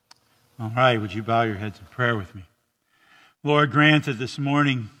All right, would you bow your heads in prayer with me? Lord, grant that this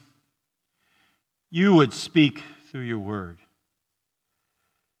morning you would speak through your word.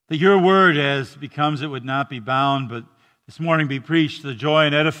 That your word, as becomes it, would not be bound, but this morning be preached to the joy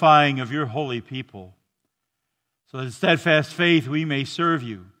and edifying of your holy people, so that in steadfast faith we may serve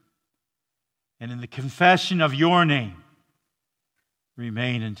you, and in the confession of your name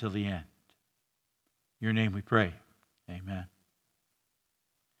remain until the end. In your name we pray. Amen.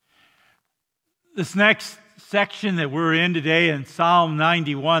 This next section that we're in today in Psalm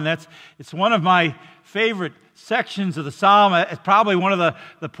 91, it's one of my favorite sections of the Psalm. It's probably one of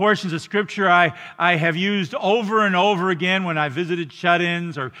the portions of Scripture I have used over and over again when I visited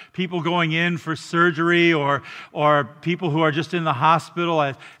shut-ins or people going in for surgery or people who are just in the hospital.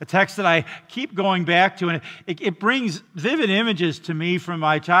 A text that I keep going back to, and it brings vivid images to me from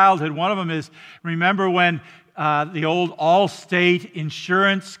my childhood. One of them is, remember when the old Allstate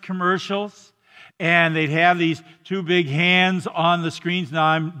insurance commercials? And they'd have these two big hands on the screens. Now,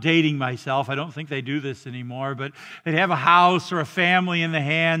 I'm dating myself. I don't think they do this anymore. But they'd have a house or a family in the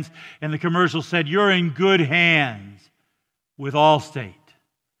hands. And the commercial said, "You're in good hands with Allstate."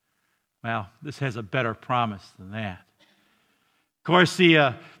 Well, this has a better promise than that. Of course, the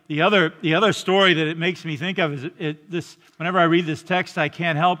other story that it makes me think of is this. Whenever I read this text, I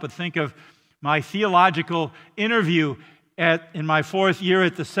can't help but think of my theological interview in my 4th year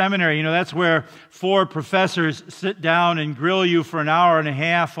at the seminary. You know, that's where 4 professors sit down and grill you for an hour and a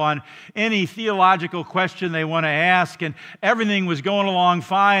half on any theological question they want to ask. And everything was going along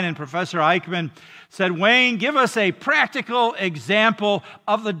fine. And Professor Eichmann said, "Wayne, give us a practical example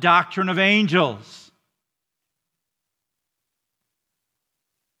of the doctrine of angels."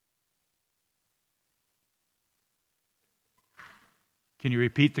 Can you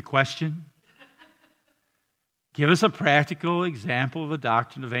repeat the question? Give us a practical example of the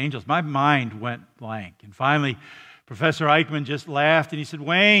doctrine of angels. My mind went blank. And finally, Professor Eichmann just laughed and he said,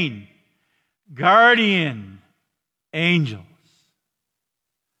 "Wayne, guardian angels."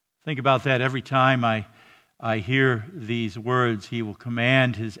 Think about that every time I hear these words. He will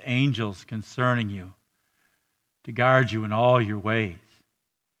command his angels concerning you to guard you in all your ways.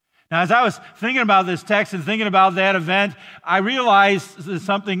 Now, as I was thinking about this text and thinking about that event, I realized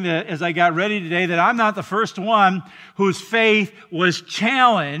something that, as I got ready today, that I'm not the first one whose faith was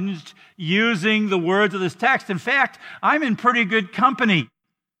challenged using the words of this text. In fact, I'm in pretty good company.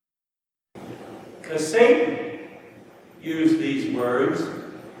 Because Satan used these words to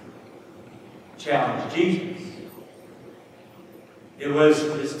challenge Jesus. It was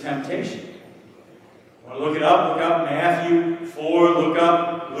his temptation. Look it up. Look up Matthew 4. Look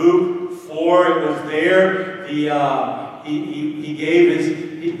up Luke 4. It was there. The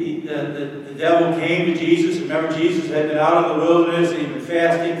devil came to Jesus. Remember, Jesus had been out in the wilderness and he'd been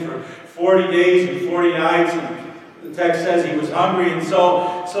fasting for 40 days and 40 nights. And the text says he was hungry. And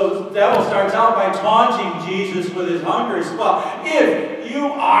so the devil starts out by taunting Jesus with his hunger. Well, if you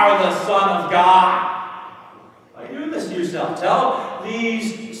are the Son of God, why are you doing this to yourself? Tell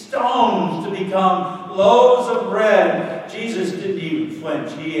these stones to become loaves of bread. Jesus didn't even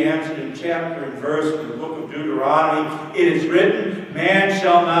flinch. He answered in chapter and verse from the book of Deuteronomy, "It is written, man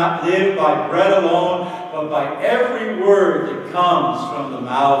shall not live by bread alone, but by every word that comes from the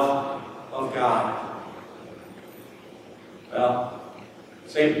mouth of God." Well,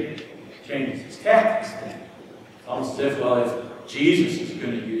 Satan changes his tactics then. Almost as if, well, if Jesus is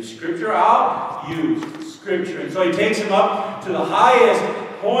going to use Scripture, I'll use Scripture. And so he takes him up to the highest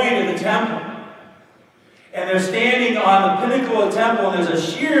point of the temple. And they're standing on the pinnacle of the temple, and there's a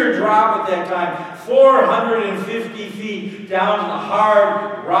sheer drop at that time, 450 feet down to the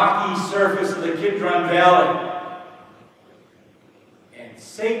hard, rocky surface of the Kidron Valley. And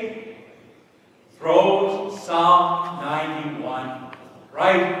Satan throws Psalm 91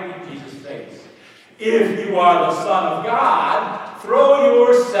 right in Jesus' face. If you are the Son of God, throw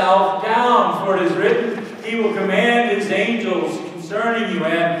yourself down, for it is written, He will command His angels concerning you,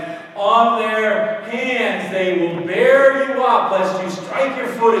 and on their hands they will bear you up, lest you strike your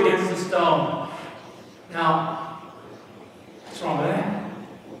foot against the stone. Now, what's wrong with that?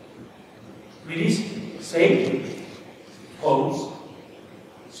 I mean, Satan quotes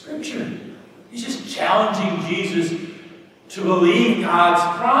Scripture. He's just challenging Jesus to believe God's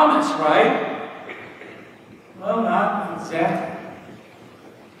promise, right? Well, not exactly.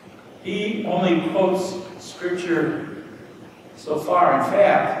 He only quotes Scripture so far. In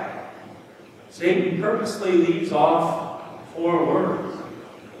fact, Satan purposely leaves off 4 words.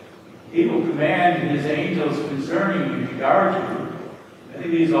 He will command His angels concerning you to guard you. And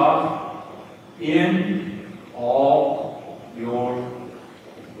he leaves off, in all your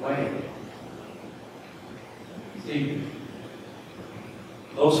ways. See,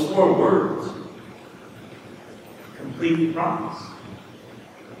 those 4 words complete the promise.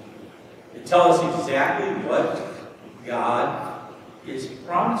 They tell us exactly what God is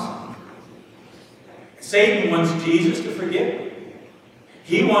promising. Satan wants Jesus to forget.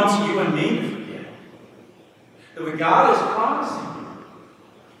 He wants you and me to forget. That what God is promising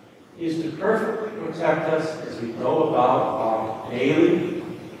is to perfectly protect us as we go about our daily,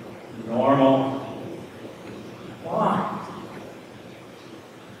 normal lives.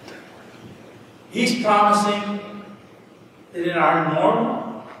 He's promising that in our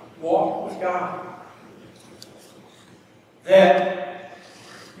normal walk with God, that,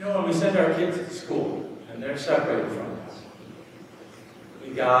 when we send our kids to school and they're separated from us,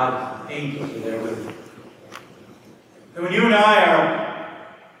 God, angels are there with you. And when you and I are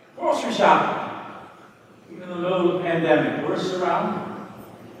grocery shopping, even in the middle of the pandemic, we're surrounded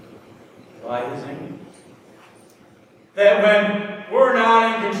by His angels. That when we're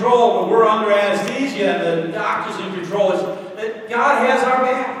not in control, when we're under anesthesia and the doctor's in control, that God has our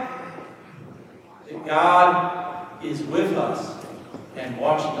back. That God is with us and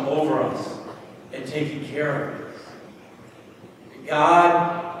watching over us and taking care of us. That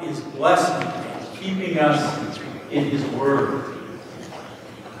God is blessing and keeping us in His Word.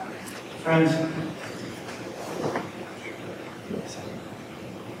 Friends,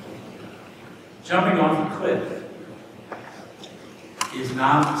 jumping off a cliff is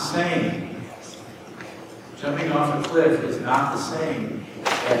not the same. Jumping off a cliff is not the same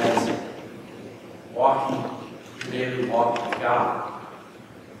as walking your daily walk with God.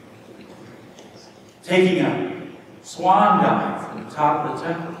 Taking a swan dive from the top of the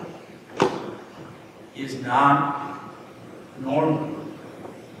temple is not normal.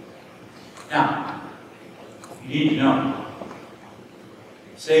 Now, you need to know,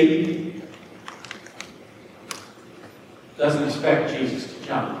 Satan doesn't expect Jesus to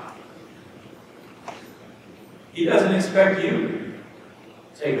jump. He doesn't expect you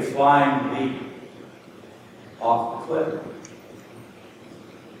to take a flying leap off the cliff.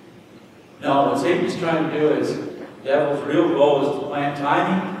 No, what Satan's trying to do is, the devil's real goal is to plant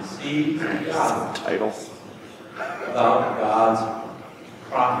tiny seeds of God about God's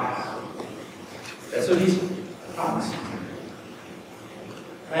promise. That's what he's promising.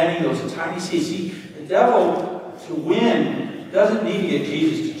 Planting those tiny seeds. See, the devil, to win, doesn't need to get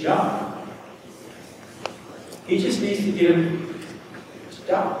Jesus to jump. He just needs to get him to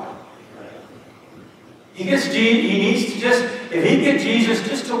doubt. He needs to just, if he get Jesus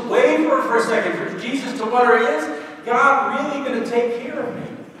just to waver for a second, for Jesus to wonder, is God really going to take care of me?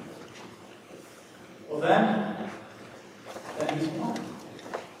 Well then he's won.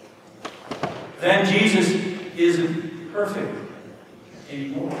 Then Jesus isn't perfect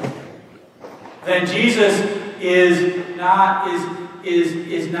anymore. Then Jesus is not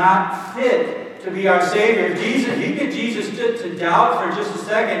fit to be our Savior. If you get Jesus to doubt for just a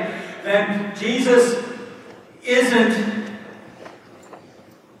second, then Jesus isn't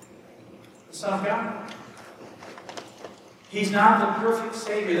the Son of God. He's not the perfect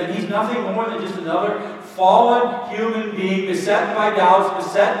Savior. Then he's nothing more than just another fallen human being beset by doubts,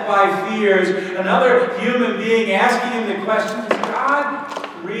 beset by fears, another human being asking him the question, does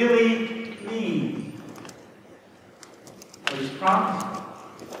God really mean what He's promised?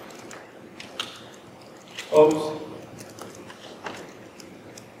 Folks,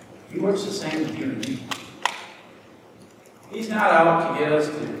 He works the same with you and me. He's not out to get us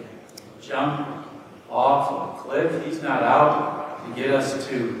to jump off a cliff. He's not out to get us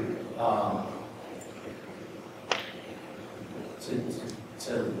to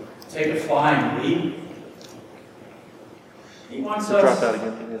take a flying leap. He wants us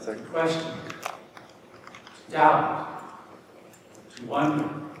to question, to doubt, to wonder.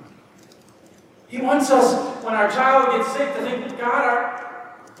 He wants us, when our child gets sick, to think, God,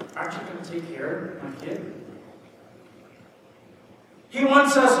 aren't you going to take care of my kid? He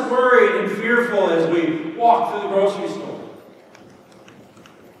wants us worried and fearful as we walk through the grocery store.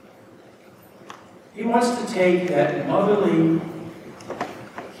 He wants to take that motherly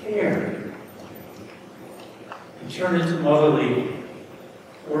care and turn it to motherly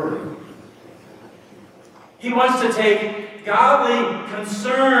worry. He wants to take godly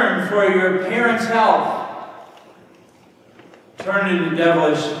concern for your parents' health, turn it into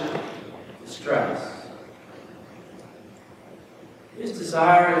devilish distress. His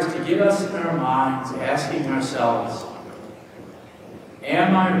desire is to get us in our minds asking ourselves,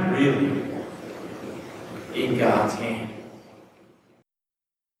 am I really in God's hand?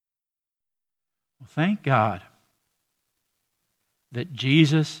 Well, thank God that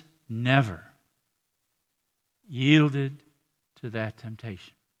Jesus never yielded to that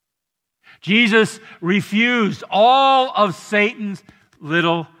temptation. Jesus refused all of Satan's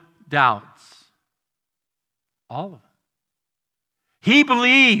little doubts. All of them. He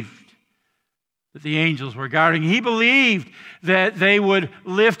believed that the angels were guarding. He believed that they would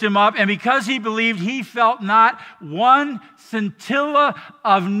lift him up. And because he believed, he felt not one scintilla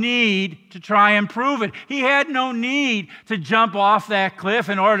of need to try and prove it. He had no need to jump off that cliff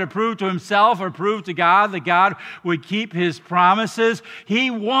in order to prove to himself or prove to God that God would keep his promises.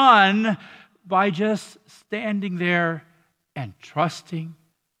 He won by just standing there and trusting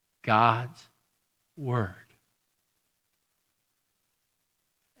God's word.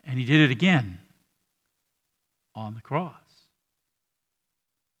 And he did it again on the cross.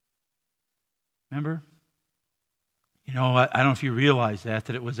 Remember? You know, I don't know if you realize that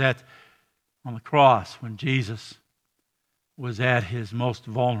it was on the cross when Jesus was at his most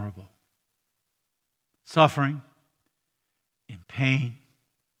vulnerable. Suffering, in pain.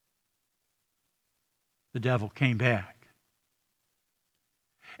 The devil came back.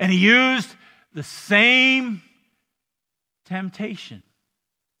 And he used the same temptation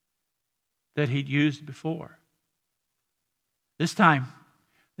that he'd used before. This time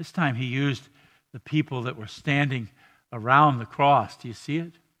he used the people that were standing around the cross. Do you see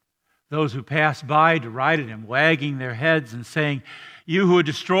it? Those who passed by derided him, wagging their heads and saying, "You who would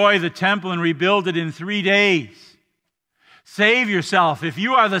destroy the temple and rebuild it in 3 days, save yourself. If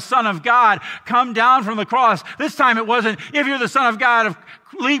you are the Son of God, come down from the cross." This time it wasn't, "If you're the Son of God,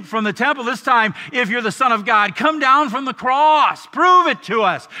 leap from the temple." This time, "If you're the Son of God, come down from the cross. Prove it to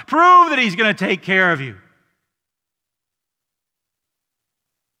us. Prove that he's going to take care of you."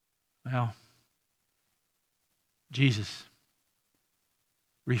 Well, Jesus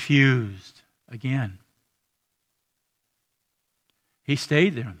refused again. He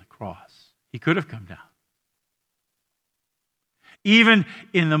stayed there on the cross. He could have come down. Even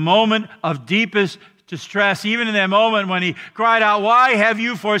in the moment of deepest distress, even in that moment when he cried out, "Why have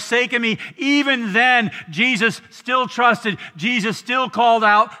you forsaken me?" Even then, Jesus still trusted. Jesus still called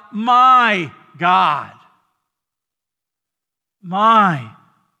out, "My God. My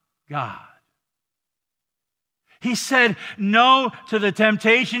God." He said no to the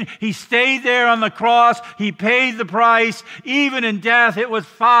temptation. He stayed there on the cross. He paid the price. Even in death, it was,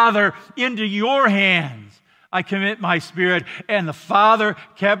 "Father, into your hands I commit my spirit." And the Father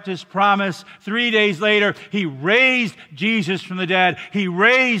kept his promise. 3 days later, he raised Jesus from the dead. He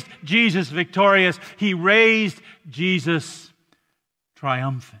raised Jesus victorious. He raised Jesus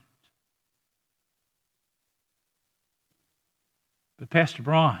triumphant. But Pastor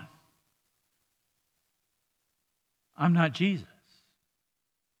Braun, I'm not Jesus.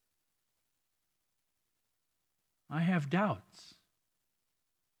 I have doubts.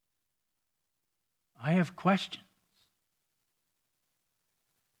 I have questions.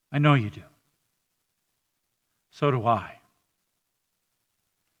 I know you do. So do I.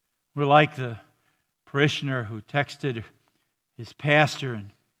 We're like the parishioner who texted his pastor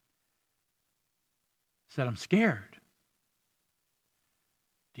and said, "I'm scared.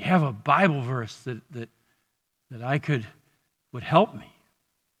 Do you have a Bible verse that would help me?"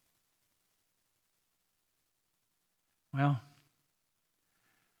 Well,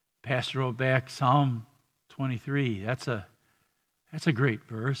 pastor wrote back, Psalm 23. That's a great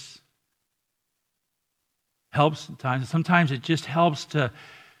verse. Helps sometimes. Sometimes it just helps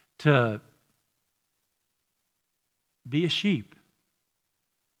to be a sheep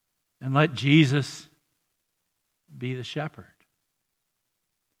and let Jesus be the shepherd.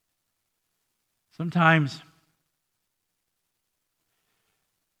 Sometimes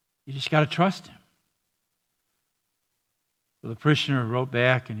you just got to trust him. Well, the parishioner wrote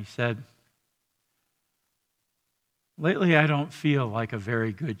back and he said, "Lately I don't feel like a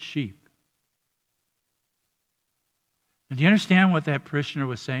very good sheep." And do you understand what that parishioner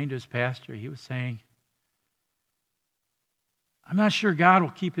was saying to his pastor? He was saying, "I'm not sure God will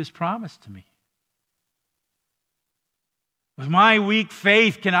keep his promise to me. With my weak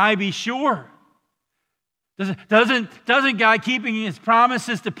faith, can I be sure? Doesn't God keeping his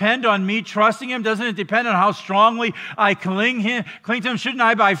promises depend on me trusting him? Doesn't it depend on how strongly I cling to him? Shouldn't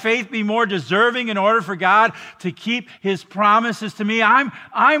I by faith be more deserving in order for God to keep his promises to me?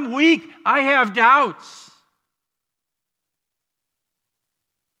 I'm weak. I have doubts."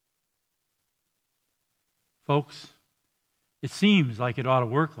 Folks, it seems like it ought to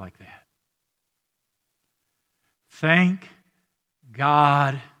work like that. Thank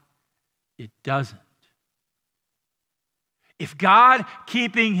God it doesn't. If God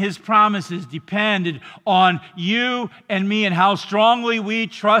keeping His promises depended on you and me and how strongly we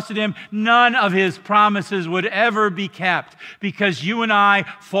trusted Him, none of His promises would ever be kept, because you and I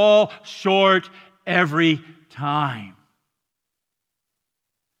fall short every time.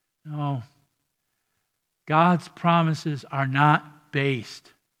 No, God's promises are not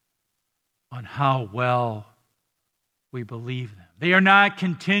based on how well we believe them. They are not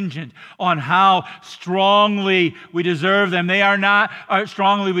contingent on how strongly we deserve them. They are not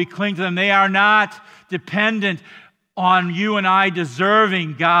strongly we cling to them. They are not dependent on you and I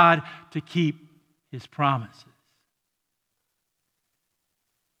deserving God to keep His promises.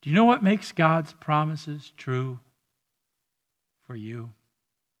 Do you know what makes God's promises true for you?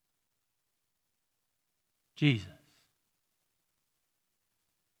 Jesus.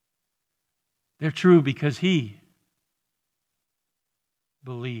 They're true because He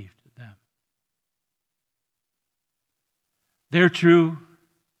believed them. They're true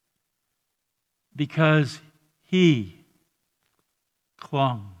because He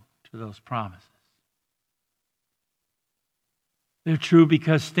clung to those promises. They're true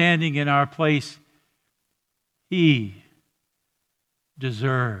because standing in our place, He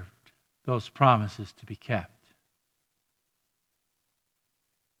deserved those promises to be kept.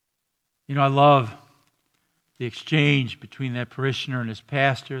 You know, I love the exchange between that parishioner and his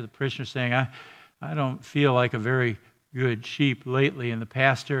pastor. The parishioner saying, I don't feel like a very good sheep lately. And the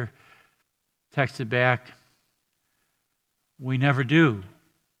pastor texted back, we never do.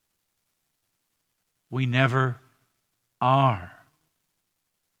 We never are.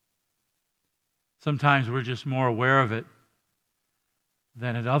 Sometimes we're just more aware of it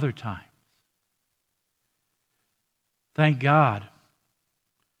than at other times. Thank God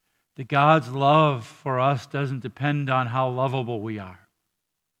that God's love for us doesn't depend on how lovable we are.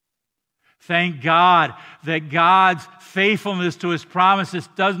 Thank God that God's faithfulness to His promises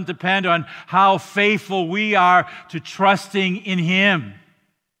doesn't depend on how faithful we are to trusting in Him.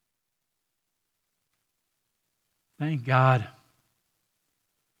 Thank God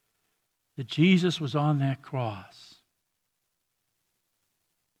that Jesus was on that cross,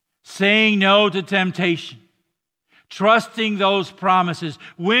 saying no to temptation, trusting those promises,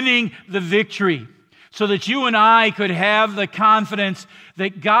 winning the victory, so that you and I could have the confidence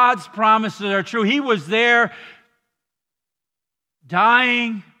that God's promises are true. He was there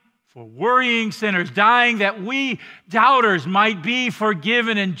dying for worrying sinners, dying that we doubters might be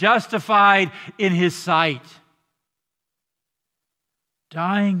forgiven and justified in His sight,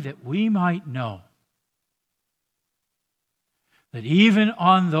 dying that we might know that even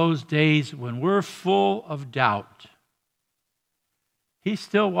on those days when we're full of doubt, He's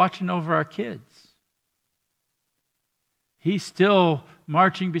still watching over our kids. He's still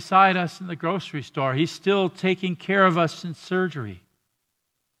marching beside us in the grocery store. He's still taking care of us in surgery.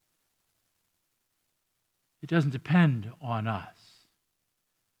 It doesn't depend on us.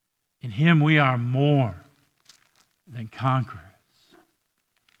 In Him we are more than conquerors.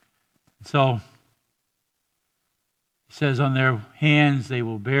 And so, He says, on their hands they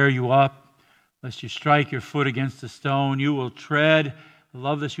will bear you up, lest you strike your foot against a stone. You will tread, I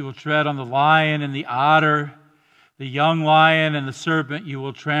love this, you will tread on the lion and the otter, the young lion and the serpent you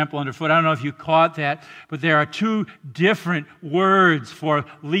will trample underfoot. I don't know if you caught that, but there are two different words for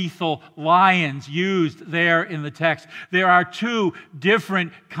lethal lions used there in the text. There are two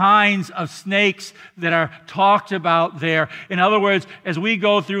different kinds of snakes that are talked about there. In other words, as we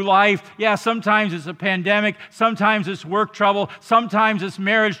go through life, sometimes it's a pandemic, sometimes it's work trouble, sometimes it's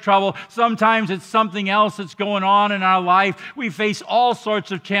marriage trouble, sometimes it's something else that's going on in our life. We face all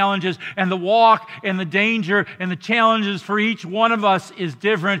sorts of challenges, and the walk and the danger and the challenges for each one of us is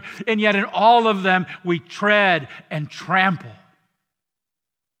different, and yet in all of them we tread and trample.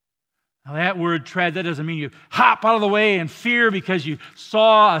 Now that word tread, that doesn't mean you hop out of the way in fear because you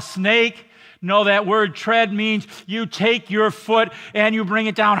saw a snake. No, that word tread means you take your foot and you bring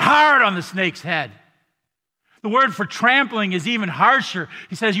it down hard on the snake's head. The word for trampling is even harsher.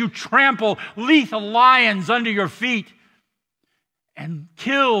 He says you trample lethal lions under your feet and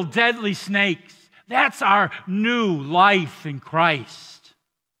kill deadly snakes. That's our new life in Christ.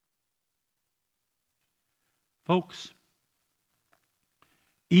 Folks,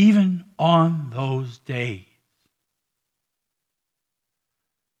 even on those days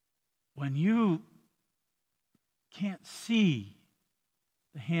when you can't see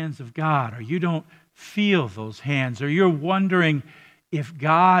the hands of God, or you don't feel those hands, or you're wondering if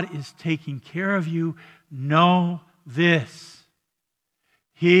God is taking care of you, know this: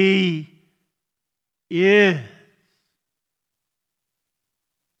 He is.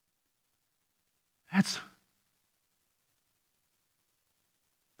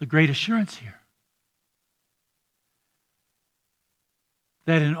 the great assurance here.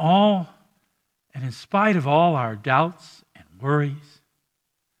 That in all and in spite of all our doubts and worries,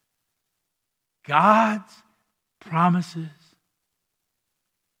 God's promises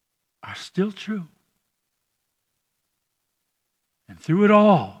are still true. And through it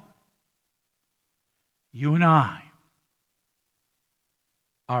all, you and I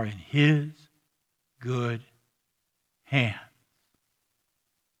are in His good hands.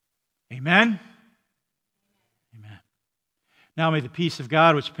 Amen? Amen. Now may the peace of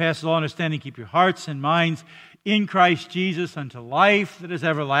God, which passes all understanding, keep your hearts and minds in Christ Jesus unto life that is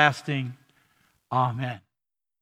everlasting. Amen.